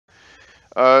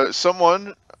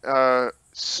Someone,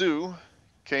 Sue,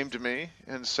 came to me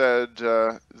and said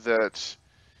that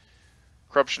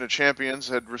Corruption of Champions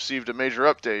had received a major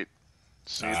update.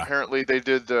 See, Ah, apparently they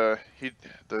did the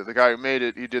guy who made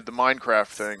it. He did the Minecraft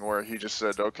thing where he just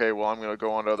said, "Okay, well, I'm going to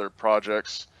go on to other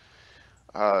projects,"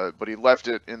 but he left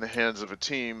it in the hands of a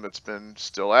team that's been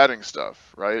still adding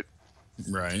stuff, right?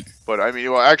 right. But I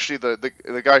mean, well, actually,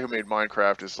 the guy who made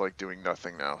Minecraft is like doing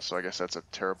nothing now, so I guess that's a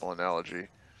terrible analogy.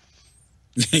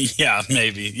 Yeah,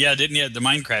 maybe. Yeah, didn't he? The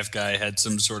Minecraft guy had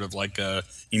some sort of like a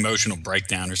emotional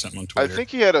breakdown or something on I Twitter. think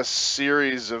he had a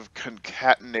series of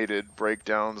concatenated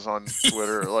breakdowns on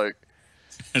Twitter, like,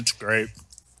 It's great.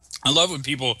 I love when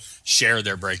people share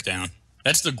their breakdown.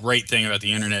 That's the great thing about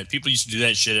the internet. People used to do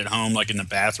that shit at home, like in the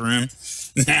bathroom.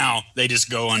 Now they just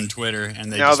go on Twitter and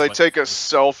they now just they like, take a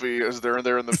selfie as they're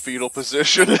there in the fetal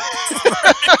position.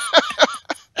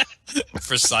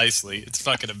 precisely. It's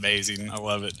fucking amazing. I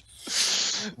love it.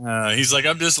 He's like,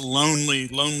 I'm just lonely,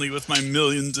 lonely with my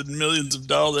millions and millions of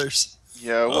dollars.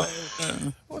 Yeah, what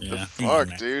the Yeah, come on, fuck,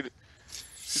 man. dude?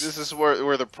 See, this is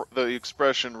where the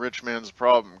expression "rich man's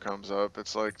problem" comes up.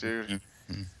 It's like, dude,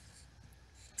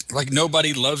 Like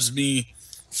nobody loves me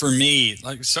for me.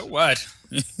 Like so what?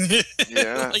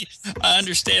 yeah, Like, I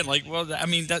understand. Like, well, I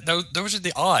mean, those are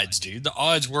the odds, dude. The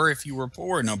odds were if you were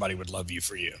poor, nobody would love you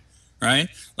for you, right?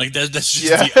 Like that's just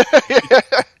yeah,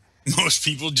 the most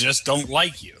people just don't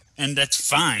like you, and that's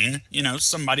fine. You know,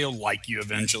 somebody will like you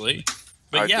eventually.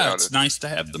 But I yeah, doubt it's it. nice to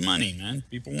have the money, man.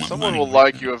 People want Someone money. will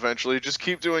Like, like you eventually. Just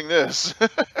keep doing this.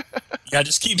 yeah,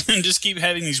 just keep just keep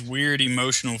having these weird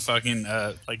emotional fucking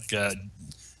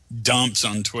dumps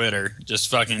on Twitter. Just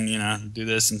fucking do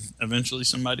this, and eventually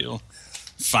somebody will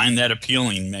find that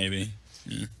appealing, maybe.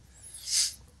 Yeah.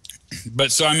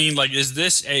 But so I mean, like, is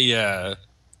this a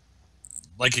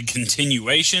like a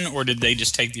continuation, or did they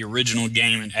just take the original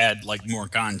game and add like more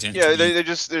content to Yeah, the? they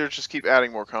just keep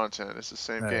adding more content. It's the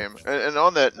same Oh, game. And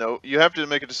on that note, you have to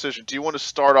make a decision. Do you want to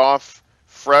start off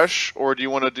fresh, or do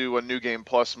you want to do a new game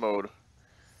plus mode?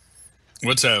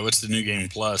 what's the new game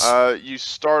plus? You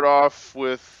start off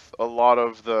with a lot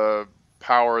of the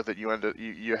power that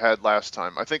you had last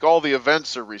time. I think all the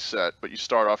events are reset, but you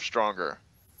start off stronger.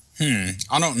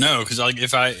 I don't know because like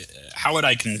if I how would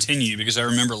I continue because I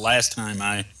remember last time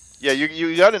I Yeah,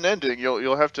 you got an ending.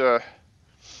 You'll have to.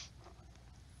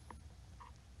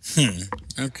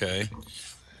 okay.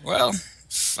 Well,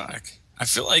 fuck. I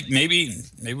feel like maybe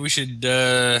we should do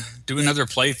another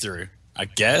playthrough. I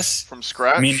guess. From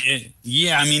I mean, scratch.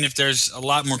 yeah. I mean, if there's a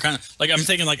lot more kind of like I'm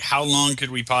thinking, like how long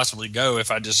could we possibly go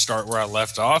if I just start where I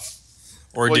left off,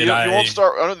 or Well, did you won't I?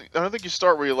 start. I don't think you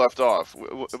start where you left off,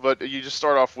 but you just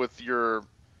start off with your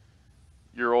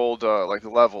old like the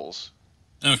levels.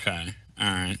 Okay. All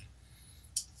right.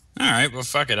 All right. Well,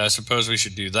 fuck it. I suppose we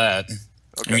should do that.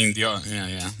 I Okay. mean,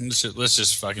 yeah. Let's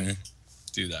just fucking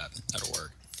do that. That'll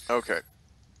work. Okay.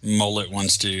 Mullet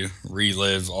wants to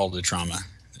relive all the trauma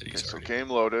that Okay. he's So already. game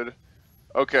loaded.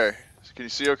 Okay. So can you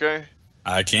see? Okay.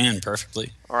 I can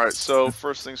perfectly. All right. So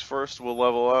first things first, we'll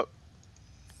level up.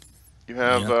 You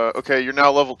have Yep. okay. You're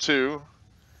now level 2.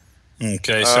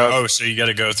 Okay. So, Uh, so you got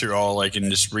to go through all like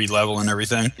and just re-level and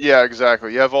everything. yeah,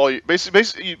 exactly. You have all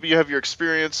basically you have your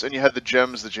experience and you had the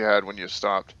gems that you had when you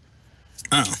stopped.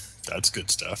 Oh, that's good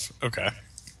stuff. Okay.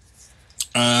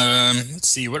 Let's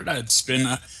see. What did I spend?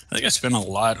 I think I spent a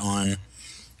lot on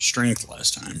strength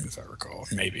last time, if I recall.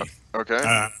 Maybe. Okay.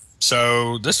 Uh,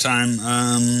 so this time,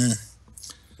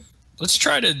 let's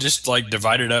try to just like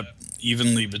divide it up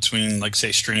evenly between like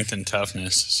say strength and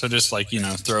toughness. So just like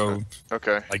throw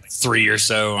Okay. like 3 or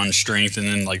so on strength, and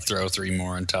then like throw 3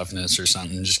 more on toughness or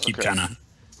something. Just keep Okay. kind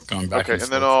of going back Okay. and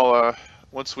And then forth. I'll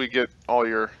once we get all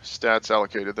your stats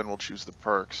allocated, then we'll choose the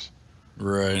perks.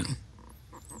 Right.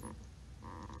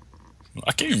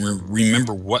 I can't even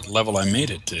remember what level I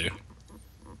made it to.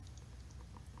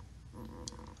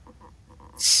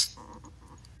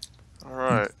 All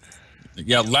right.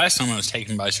 Yeah, last time I was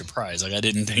taken by surprise. Like I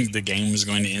didn't think the game was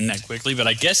going to end that quickly, but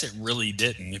I guess it really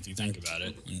didn't if you think about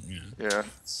it. Yeah.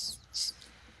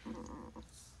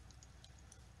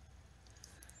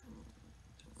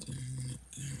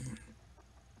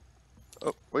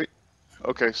 Oh wait.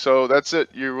 Okay. So that's it.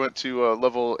 You went to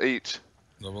level 8,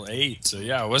 Level 8. So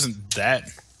yeah, it wasn't that.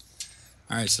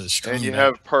 All right, so and strong you back.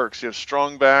 have perks. You have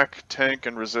strong back, tank,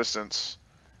 and resistance.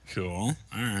 Cool.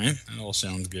 All right, that all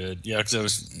sounds good. Yeah, because I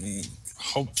was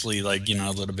hopefully like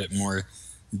a little bit more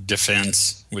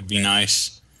defense would be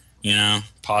nice.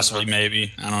 Possibly Uh-huh.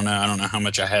 maybe. I don't know. I don't know how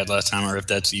much I had last time, or if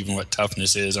that's even what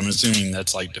toughness is. I'm assuming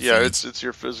that's like Yeah, defense. it's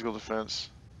your physical defense.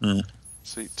 Mm.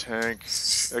 See, tank.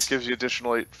 That gives you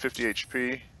additional 50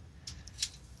 HP.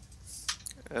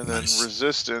 And then Nice.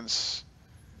 resistance.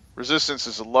 Resistance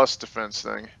is a lust defense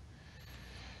thing.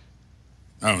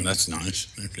 Oh, that's nice.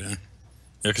 Okay.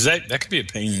 Yeah, because that could be a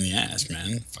pain in the ass,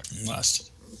 man. Fucking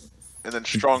lust. And then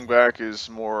strong back is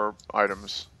more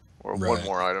items, or one Right.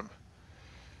 more item.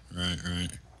 Right.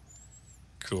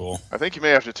 Cool. I think you may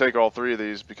have to take all 3 of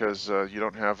these because you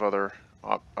don't have other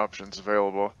options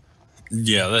available.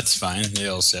 Yeah, that's fine. They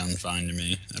all sound fine to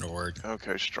me. That'll work.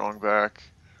 Okay, strong back.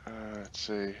 Let's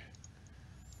see.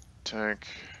 Tank.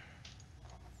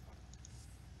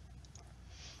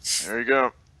 There you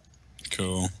go.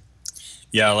 Cool.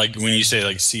 Yeah, like when you say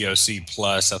like COC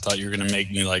plus, I thought you were gonna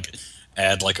make me like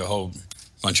add like a whole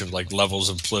bunch of like levels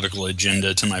of political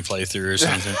agenda to my playthrough or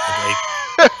something.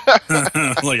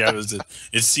 Like I was,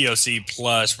 it's COC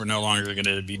plus. We're no longer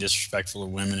gonna be disrespectful of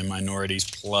women and minorities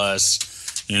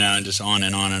plus, you know, and just on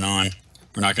and on and on.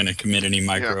 We're not gonna commit any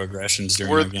microaggressions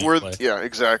during our gameplay. Yeah,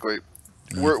 exactly.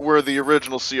 We're the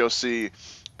original COC,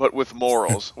 but with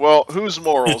morals. Well, whose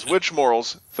morals? Which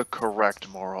morals? The correct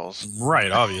morals.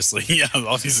 Right, obviously. Yeah,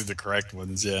 obviously the correct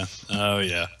ones, yeah. Oh,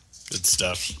 yeah. Good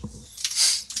stuff.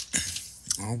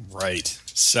 All right.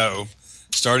 So,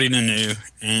 starting anew,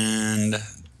 and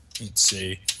let's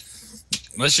see.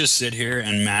 Let's just sit here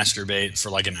and masturbate for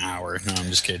like an hour. No, I'm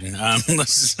just kidding.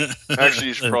 Actually,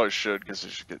 you probably should, because you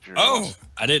should get your... Oh,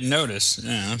 I didn't notice.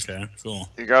 Yeah, okay, cool.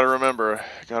 You gotta remember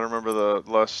the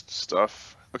lust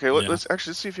stuff. Okay,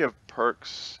 let's see if you have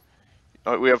perks.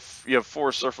 You have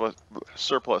 4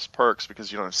 surplus perks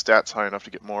because you don't have stats high enough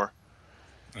to get more.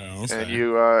 Oh, okay. And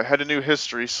you had a new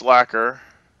history, Slacker.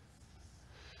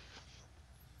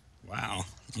 Wow.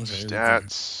 Okay.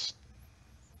 Stats.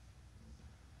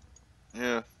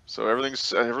 Yeah. So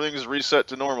everything's reset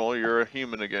to normal. You're a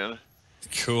human again.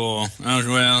 Cool. Oh,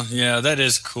 well, yeah, that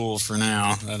is cool for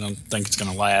now. I don't think it's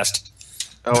gonna last.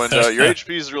 Oh, and your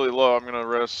HP is really low. I'm gonna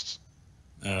rest.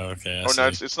 Oh, okay. No,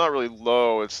 it's not really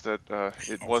low. It's that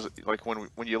it wasn't like when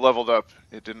you leveled up,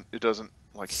 it doesn't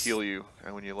like heal you,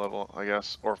 and when you level, I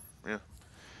guess, or yeah.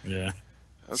 Yeah.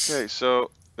 Okay,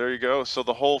 so there you go. So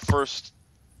the whole first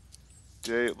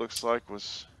day, it looks like,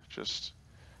 was just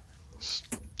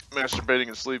masturbating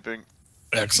and sleeping.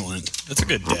 Excellent. That's a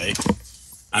good day.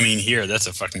 I mean, here, that's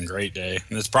a fucking great day.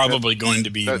 And it's probably going to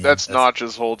be... That's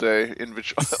Notch's whole day.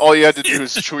 All you had to do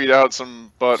is tweet out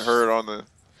some butt hurt on the...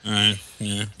 Alright,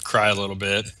 yeah. Cry a little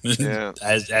bit. Yeah.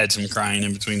 add some crying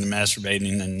in between the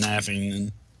masturbating and napping,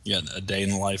 and you got a day in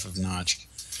the life of Notch.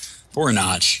 Poor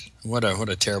Notch. What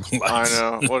a terrible life. I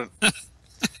know.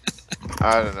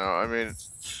 I don't know. I mean...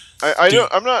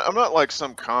 I'm not like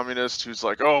some communist who's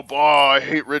like, oh boy, I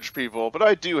hate rich people, but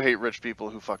I do hate rich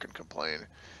people who fucking complain.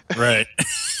 Right.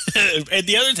 And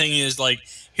the other thing is, like,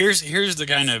 here's the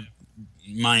kind of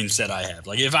mindset I have.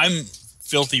 Like, if I'm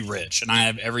filthy rich and I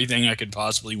have everything I could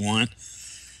possibly want,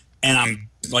 and I'm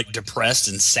like depressed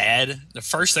and sad, the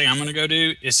first thing I'm gonna go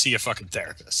do is see a fucking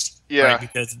therapist. Yeah. Right?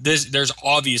 Because there's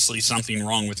obviously something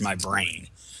wrong with my brain.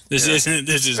 This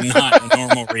is not a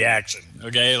normal reaction.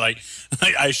 Okay, like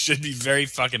I should be very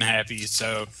fucking happy.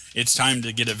 So it's time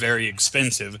to get a very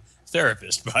expensive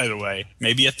therapist. By the way,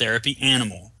 maybe a therapy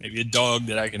animal, maybe a dog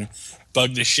that I can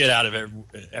bug the shit out of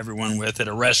everyone with at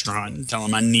a restaurant and tell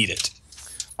them I need it.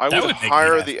 I would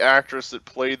hire the actress that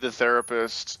played the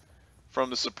therapist from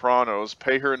The Sopranos,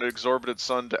 pay her an exorbitant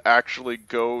sum to actually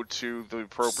go to the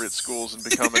appropriate schools and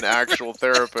become an actual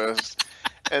therapist,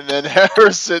 and then have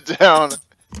her sit down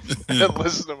and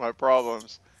listen to my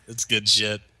problems. That's good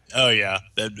shit. Oh yeah,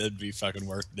 that'd be fucking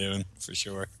worth doing for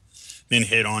sure. Then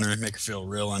hit on her and make her feel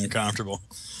real uncomfortable.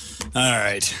 All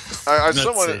right.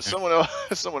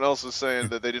 Someone else was saying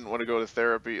that they didn't want to go to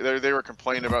therapy. They were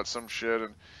complaining about some shit,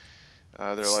 and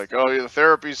they're like, "Oh, yeah, the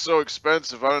therapy's so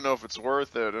expensive. I don't know if it's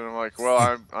worth it." And I'm like,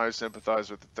 "Well, I sympathize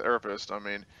with the therapist. I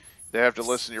mean, they have to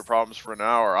listen to your problems for an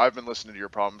hour. I've been listening to your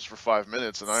problems for 5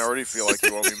 minutes, and I already feel like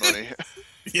you owe me money."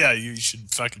 Yeah, you should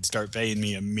fucking start paying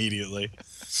me immediately.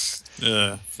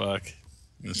 Fuck.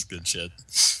 That's good shit.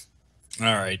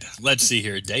 All right, let's see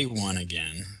here. Day 1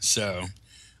 again. So,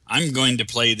 I'm going to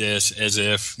play this as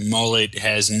if Mullet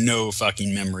has no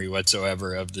fucking memory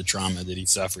whatsoever of the trauma that he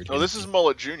suffered. Oh, this is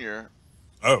Mullet Jr.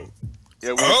 Oh.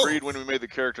 Yeah, we agreed when we made the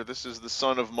character. This is the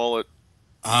son of Mullet.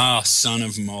 Ah, son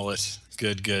of Mullet.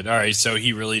 Good. All right, so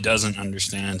he really doesn't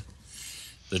understand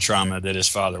the trauma that his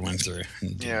father went through.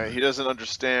 Yeah, he doesn't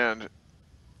understand.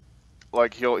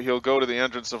 Like he'll go to the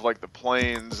entrance of like the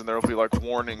plains, and there'll be like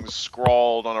warnings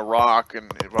scrawled on a rock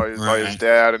and by his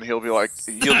dad, and he'll be like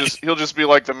he'll just be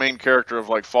like the main character of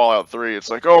like Fallout 3. It's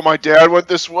like, oh, my dad went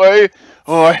this way.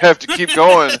 Oh, I have to keep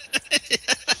going.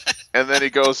 And then he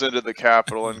goes into the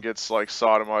capital and gets like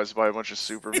sodomized by a bunch of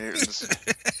super mutants.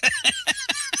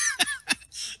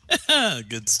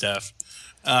 Good stuff.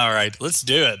 All right, let's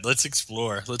do it. Let's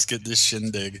explore. Let's get this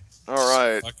shindig All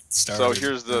right. started. So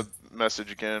here's the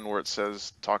message again, where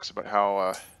it talks about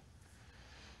how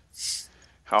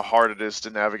hard it is to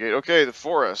navigate. Okay, the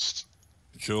forest.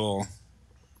 Cool.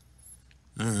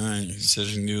 All right,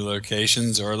 searching new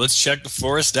locations, or let's check the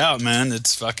forest out, man.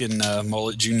 It's fucking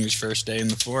Mullet Jr.'s first day in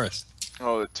the forest.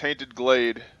 Oh, the tainted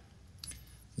glade.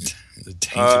 The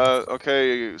tainted.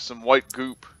 Okay, some white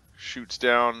goop shoots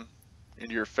down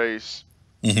into your face.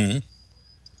 Mm-hmm.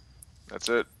 That's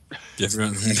it.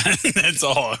 Different. That's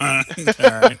all. Huh?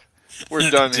 All right. We're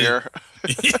done here.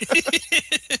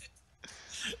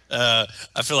 I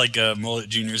feel like Mullet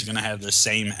Jr. is gonna have the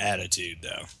same attitude,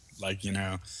 though. Like,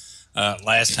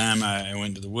 last time I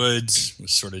went to the woods,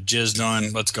 was sort of jizzed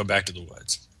on. Let's go back to the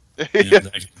woods.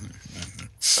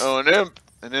 Oh, an imp!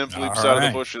 An imp leaps out of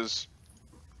the bushes.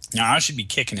 Now I should be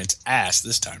kicking its ass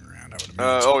this time around, I would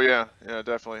imagine. Oh yeah,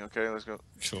 definitely. Okay, let's go.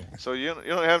 Cool. So you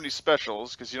don't have any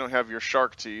specials because you don't have your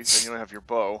shark teeth and you don't have your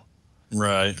bow.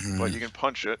 Right. But you can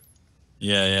punch it.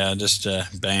 Yeah. Just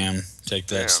bam, take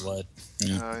that slut.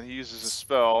 Yeah. He uses a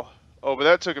spell. Oh, but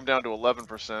that took him down to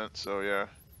 11%. So yeah.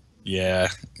 Yeah.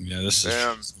 This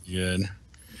is good.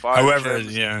 However,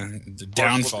 the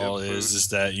downfall is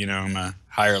that I'm a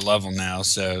higher level now,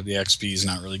 so the XP is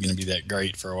not really going to be that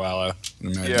great for a while. I would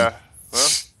imagine. Yeah, well,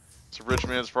 it's a rich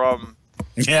man's problem.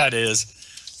 Yeah, it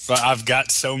is. But I've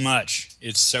got so much;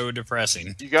 it's so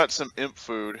depressing. You got some imp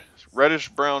food, reddish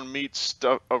brown meat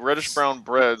stuff, reddish brown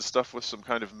bread stuffed with some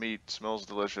kind of meat. Smells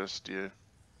delicious. Do you?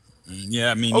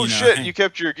 Yeah, I mean. Oh shit! You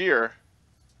kept your gear.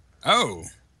 Oh.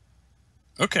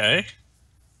 Okay.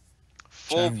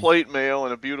 Full plate mail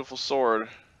and a beautiful sword.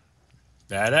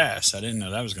 Badass. I didn't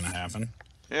know that was going to happen.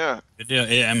 Yeah.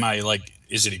 Am I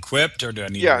is it equipped or do I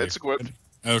need to it's equipped.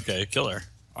 Okay, killer.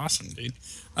 Awesome, dude.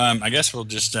 I guess we'll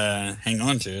just hang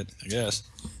on to it, I guess.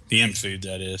 The imp food,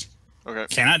 that is.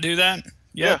 Okay. Can I do that?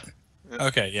 Yeah.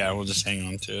 Okay, yeah, we'll just hang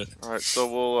on to it. Alright,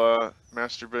 so we'll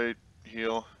master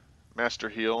heal bait.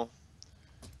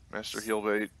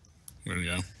 There we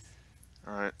go.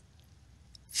 Alright.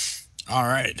 All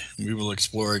right, we will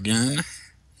explore again.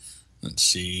 Let's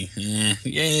see.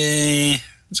 Yay!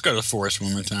 Let's go to the forest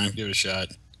one more time. Give it a shot.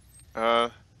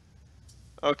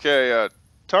 Okay.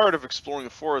 Tired of exploring the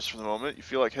forest for the moment. You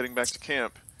feel like heading back to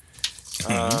camp.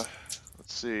 Let's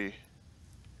see.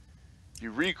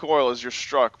 You recoil as you're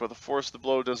struck, but the force of the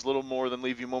blow does little more than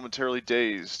leave you momentarily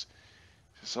dazed.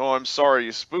 So I'm sorry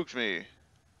you spooked me,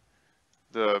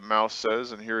 the mouse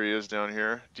says, and here he is down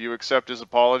here. Do you accept his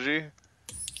apology?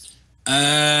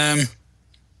 No.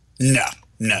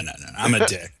 I'm a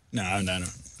dick. No.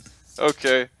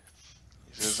 Okay.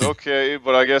 He says, okay,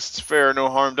 but I guess it's fair. No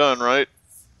harm done, right?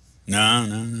 No.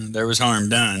 There was harm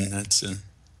done. That's no.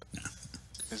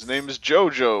 His name is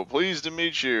Jojo. Pleased to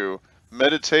meet you.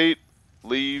 Meditate,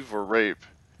 leave, or rape?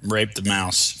 Rape the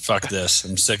mouse. Fuck this.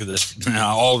 I'm sick of this.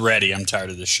 Already, I'm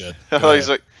tired of this shit. He's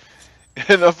like,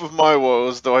 enough of my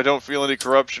woes, though I don't feel any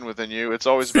corruption within you. It's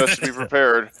always best to be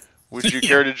prepared. Would you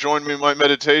care to join me in my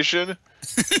meditation?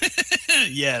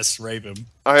 Yes, rape him.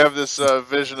 I have this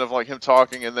vision of him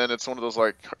talking, and then it's one of those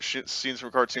scenes from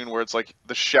a cartoon where it's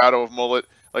the shadow of Mullet.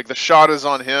 Like the shot is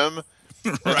on him,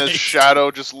 and the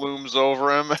shadow just looms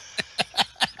over him.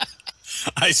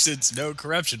 I sense no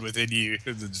corruption within you.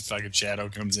 The fucking shadow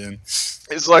comes in.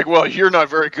 It's like, well, you're not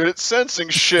very good at sensing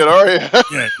shit, are you?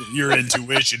 Yeah, your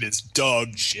intuition is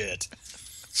dog shit.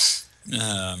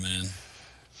 Oh, man.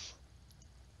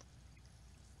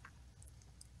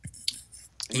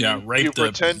 Yeah, you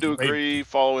pretend to agree,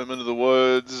 follow him into the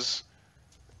woods.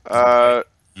 You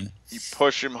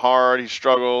push him hard, he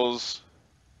struggles.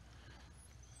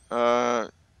 Yep.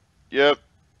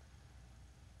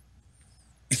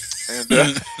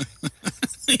 And,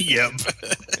 yep.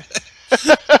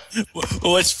 Well,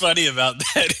 what's funny about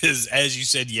that is, as you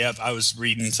said, yep, I was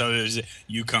reading some of it.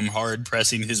 You come hard,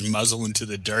 pressing his muzzle into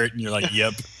the dirt, and you're like,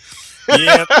 yep.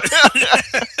 Yep.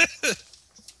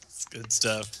 It's good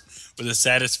stuff. With a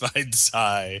satisfied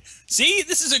sigh. See,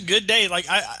 this is a good day.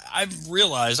 I've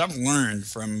realized, I've learned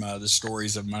from the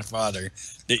stories of my father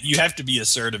that you have to be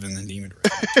assertive in the demon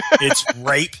rape. It's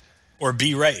rape or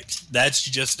be raped. That's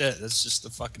just it. That's just the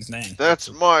fucking thing.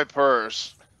 That's my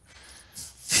purse.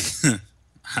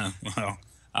 Well,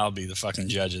 I'll be the fucking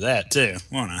judge of that too,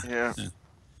 won't I? Yeah.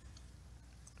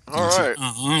 All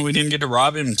right. We didn't get to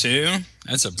rob him too.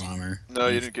 That's a bummer. No,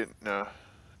 you didn't get no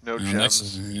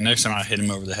gems. Next time I hit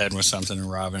him over the head with something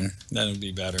and rob him. That'll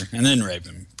be better. And then rape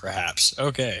him, perhaps.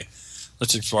 Okay.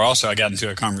 Let's explore. Also, I got into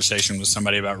a conversation with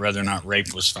somebody about whether or not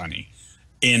rape was funny.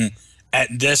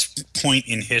 At this point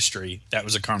in history, that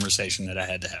was a conversation that I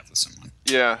had to have with someone.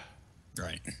 Yeah.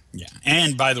 Right. Yeah.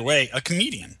 And by the way, a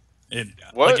comedian. It,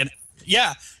 What?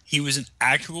 yeah, he was an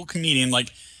actual comedian.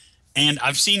 Like, and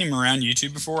I've seen him around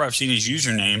YouTube before. I've seen his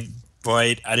username,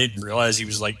 but I didn't realize he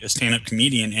was like a stand-up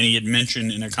comedian. And he had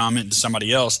mentioned in a comment to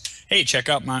somebody else, "Hey, check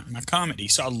out my comedy."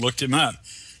 So I looked him up.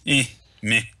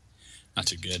 Meh, not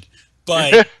too good.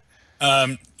 But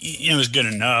it was good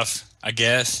enough, I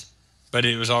guess. But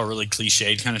it was all really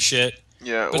cliched kind of shit.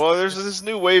 Yeah, But well, there's this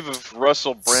new wave of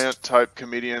Russell Brand type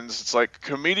comedians. It's like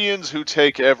comedians who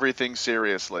take everything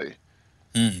seriously.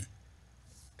 hmm, And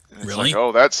it's like, really?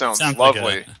 oh, that It sounds sounds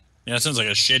lovely. yeah, it sounds like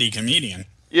a shitty comedian.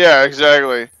 Yeah,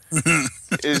 exactly.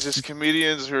 It's just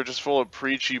comedians who are just full of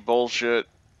preachy bullshit.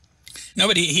 No,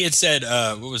 but he had said,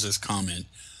 what was his comment?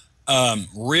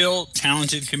 Real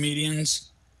talented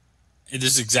comedians, this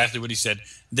is exactly what he said.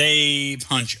 They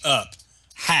punch up.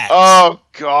 Hacks Oh,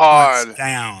 punch God.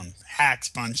 down. Hacks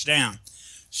punch down.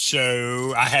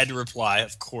 So I had to reply,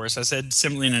 of course. I said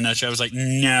simply in a nutshell, I was like,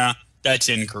 nah, that's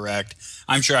incorrect.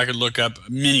 I'm sure I could look up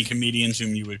many comedians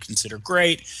whom you would consider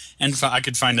great, and I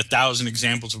could find 1,000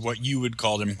 examples of what you would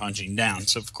call them punching down.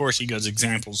 So, of course, he goes,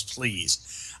 examples,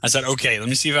 please. I said, okay, let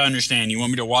me see if I understand. You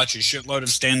want me to watch a shitload of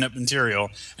stand-up material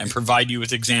and provide you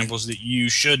with examples that you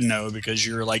should know because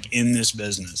you're, like, in this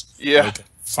business. Yeah. Okay,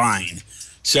 fine.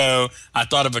 So I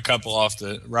thought of a couple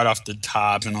right off the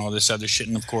top and all this other shit,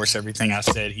 and of course everything I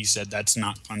said, he said that's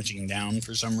not punching down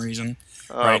for some reason,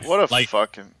 right? What a Like,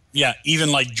 fucking... yeah,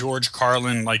 even like George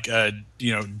Carlin, like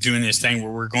doing this thing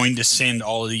where we're going to send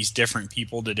all of these different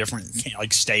people to different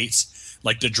like states,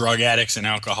 like the drug addicts and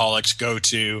alcoholics go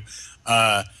to,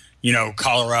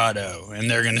 Colorado, and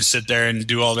they're going to sit there and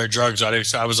do all their drugs on it.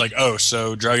 So I was like, oh,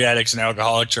 so drug addicts and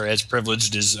alcoholics are as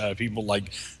privileged as people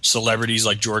like celebrities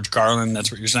like George Carlin.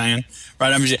 That's what you're saying,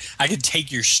 right? I could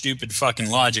take your stupid fucking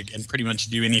logic and pretty much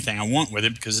do anything I want with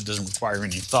it because it doesn't require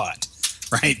any thought,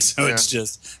 right? So Yeah. it's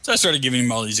just so I started giving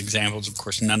him all these examples. Of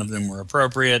course, none of them were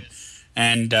appropriate,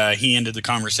 and he ended the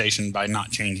conversation by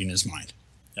not changing his mind.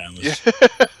 That was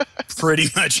pretty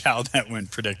much how that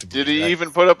went, predictably. Did he right?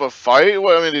 even put up a fight?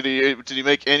 What, I mean, did he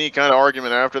make any kind of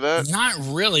argument after that? Not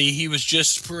really. He was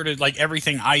just sort of like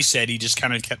everything I said. He just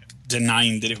kind of kept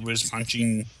denying that it was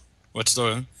punching. What's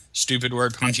the stupid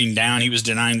word? Punching down. He was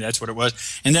denying that's what it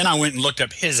was. And then I went and looked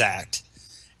up his act,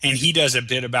 and he does a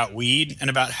bit about weed and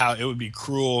about how it would be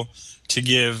cruel to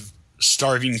give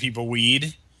starving people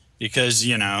weed because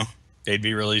they'd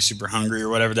be really super hungry or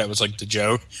whatever. That was like the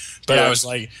joke. But Yeah. I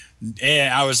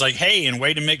was like, hey, and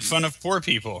way to make fun of poor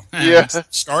people. Yeah.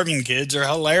 Starving kids are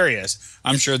hilarious.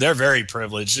 I'm sure they're very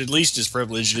privileged, at least as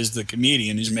privileged as the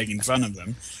comedian who's making fun of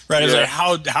them. Right? I was Yeah.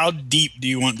 like, how deep do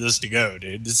you want this to go,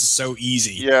 dude? This is so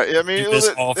easy. Yeah, I mean, Do this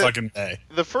all fucking day.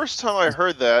 the first time I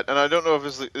heard that, and I don't know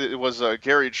if it was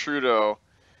Gary Trudeau.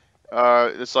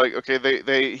 It's like,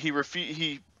 okay,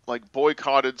 he like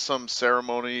boycotted some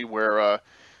ceremony where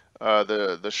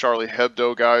the Charlie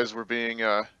Hebdo guys were being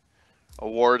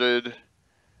awarded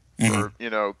for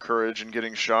courage and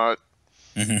getting shot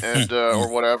and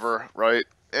or whatever, right?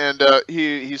 And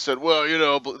he said,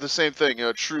 well, the same thing.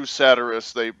 True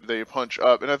satirists, they punch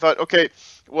up. And I thought, okay,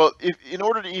 well, if in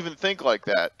order to even think like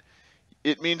that,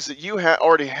 it means that you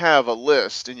already have a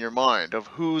list in your mind of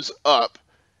who's up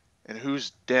and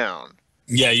who's down.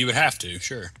 Yeah, you would have to,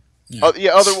 sure. Yeah.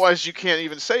 Yeah, otherwise you can't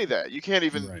even say that. You can't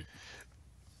even Right.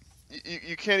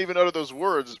 you can't even utter those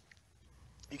words.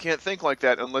 You can't think like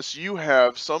that unless you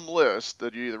have some list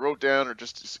that you either wrote down or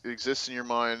just exists in your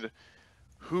mind.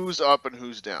 Who's up and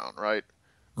who's down, right?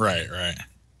 Right.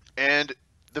 And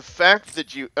the fact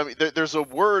that there's a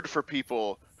word for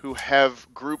people who have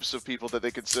groups of people that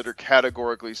they consider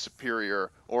categorically superior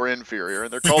or inferior,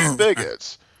 and they're called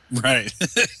bigots. Right.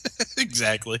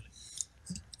 Exactly.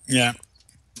 Yeah.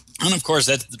 And of course,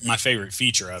 that's my favorite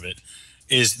feature of it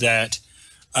is that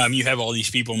you have all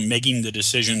these people making the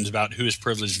decisions about who is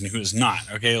privileged and who is not.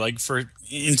 Okay. Like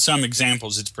in some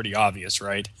examples, it's pretty obvious,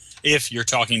 right? If you're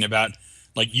talking about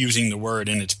like using the word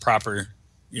in its proper,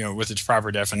 with its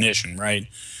proper definition, right?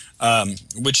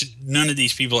 Which none of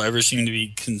these people ever seem to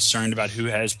be concerned about who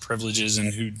has privileges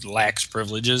and who lacks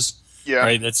privileges. Yeah.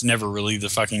 Right. That's never really the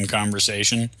fucking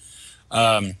conversation.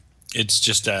 It's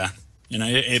just,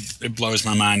 it blows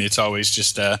my mind. It's always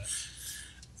just,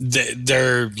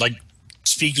 they're like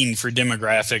speaking for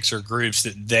demographics or groups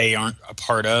that they aren't a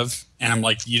part of. And I'm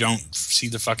like, you don't see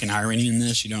the fucking irony in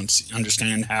this. You don't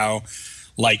understand how,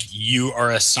 like, you are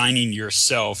assigning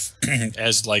yourself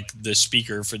as like the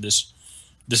speaker for this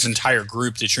entire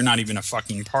group that you're not even a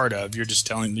fucking part of. You're just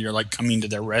you're like coming to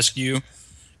their rescue.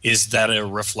 Is that a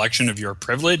reflection of your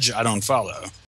privilege? I don't follow.